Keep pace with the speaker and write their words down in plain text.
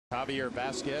Javier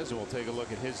Vazquez, and we'll take a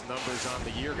look at his numbers on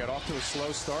the year. Got off to a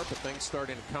slow start, but things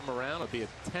starting to come around. It'll be a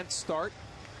 10th start.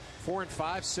 4-5,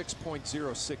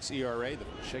 6.06 ERA.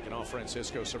 Shaking off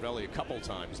Francisco Cervelli a couple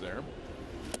times there.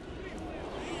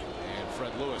 And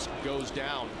Fred Lewis goes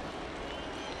down.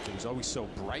 He was always so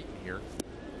bright in here.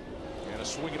 And a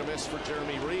swing and a miss for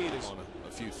Jeremy Reed on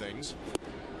a few things.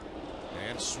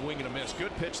 And swing and a miss.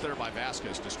 Good pitch there by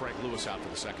Vazquez to strike Lewis out for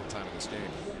the second time in this game.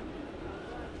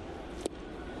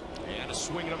 And a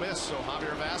swing and a miss, so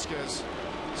Javier Vazquez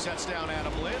sets down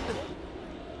Adam Lind.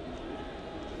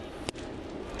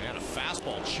 And a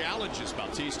fastball challenges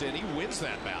Bautista, and he wins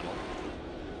that battle.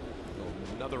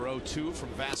 Another 0-2 from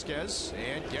Vazquez,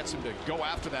 and gets him to go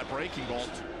after that breaking ball.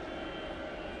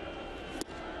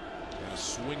 And a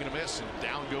swing and a miss, and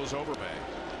down goes Overbay.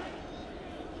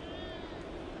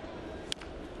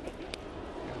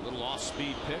 A little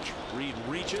off-speed pitch. Reed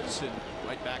reaches, and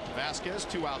right back to Vazquez.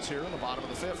 2 outs here in the bottom of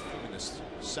the 5th. In this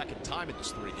second time in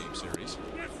this 3-game series.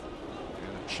 And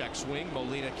a check swing.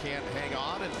 Molina can't hang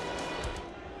on, and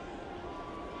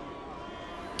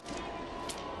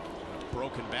a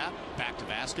broken bat. Back to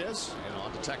Vazquez, and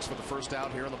on to Tex for the first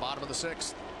out here in the bottom of the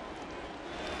 6th.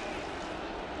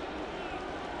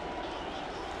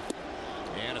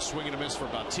 And a swing and a miss for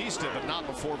Bautista, but not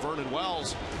before Vernon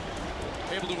Wells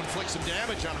able to inflict some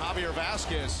damage on Javier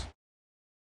Vazquez.